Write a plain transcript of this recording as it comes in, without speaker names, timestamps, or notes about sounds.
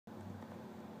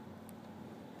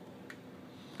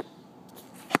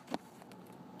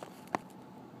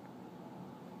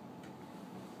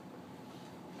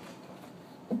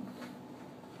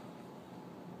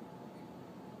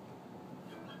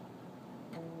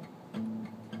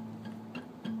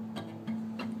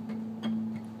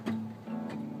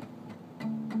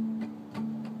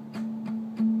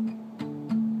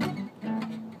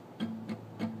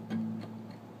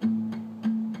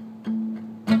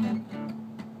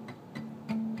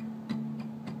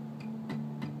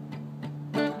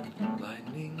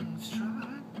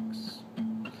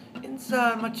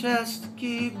inside my chest to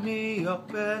keep me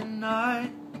up at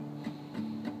night.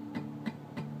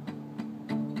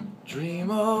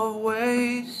 Dream of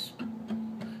ways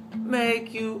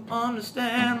make you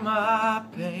understand my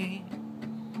pain.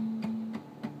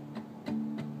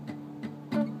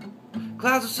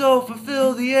 Clouds of sulfur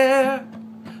fill the air,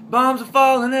 bombs are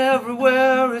falling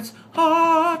everywhere. It's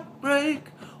heartbreak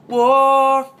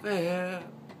warfare.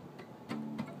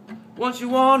 Once you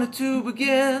want it to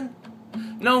begin,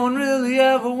 no one really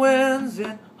ever wins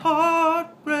in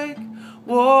heartbreak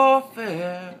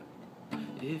warfare.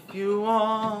 If you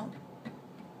want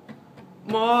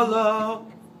more love,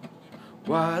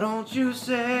 why don't you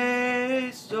say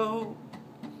so?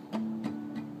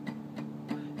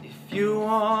 If you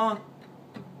want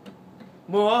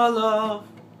more love,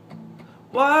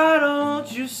 why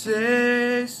don't you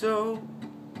say so?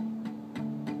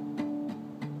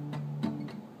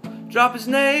 Drop his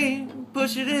name,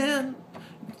 push it in,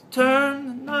 turn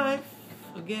the knife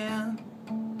again.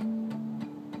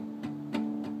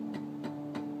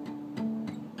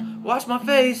 Watch my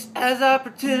face as I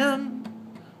pretend,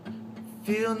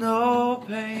 feel no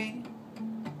pain.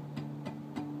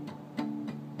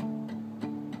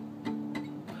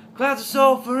 Clouds of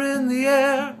sulfur in the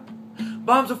air,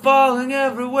 bombs are falling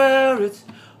everywhere. It's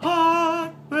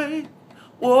heartbreak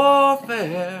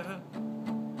warfare.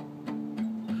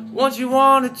 Once you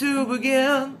want it to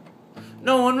begin,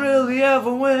 no one really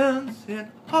ever wins in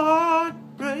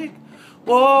heartbreak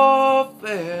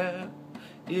warfare.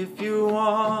 If you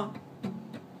want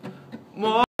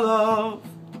more love,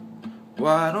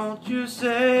 why don't you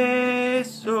say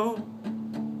so?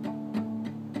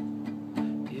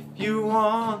 If you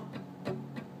want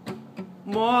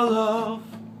more love,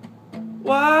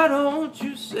 why don't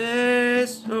you say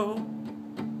so?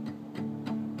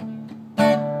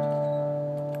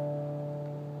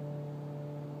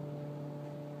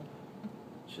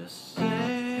 Just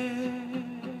say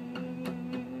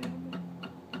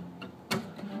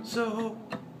so.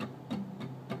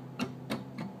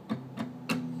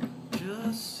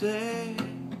 Just say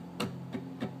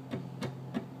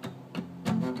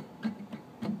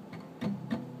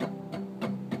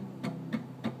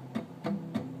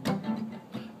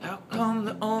how come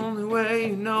the only way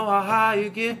you know how high you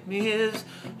get me is to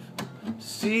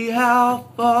see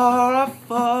how far I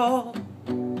fall?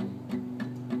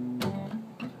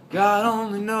 God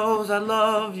only knows I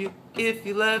love you if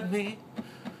you let me.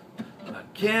 I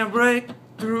can't break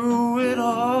through it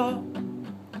all.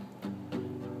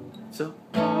 So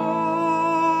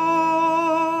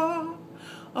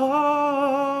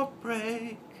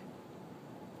break.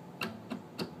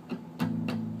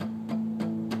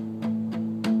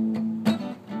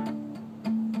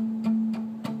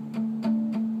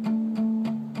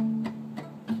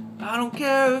 I don't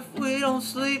care if we don't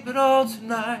sleep at all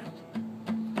tonight.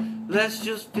 Let's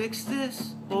just fix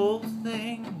this whole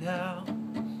thing now.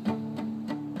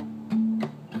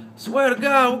 Swear to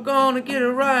God we're gonna get it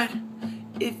right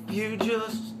if you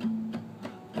just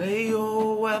lay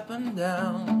your weapon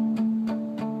down.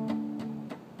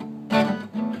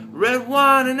 Red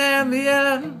wine and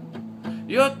Ambien,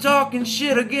 you're talking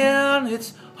shit again.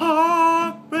 It's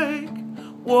heartbreak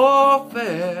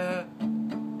warfare.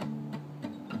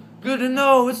 Good to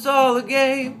know it's all a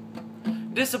game.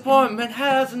 Disappointment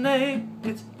has a name.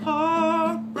 It's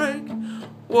heartbreak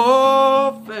warfare.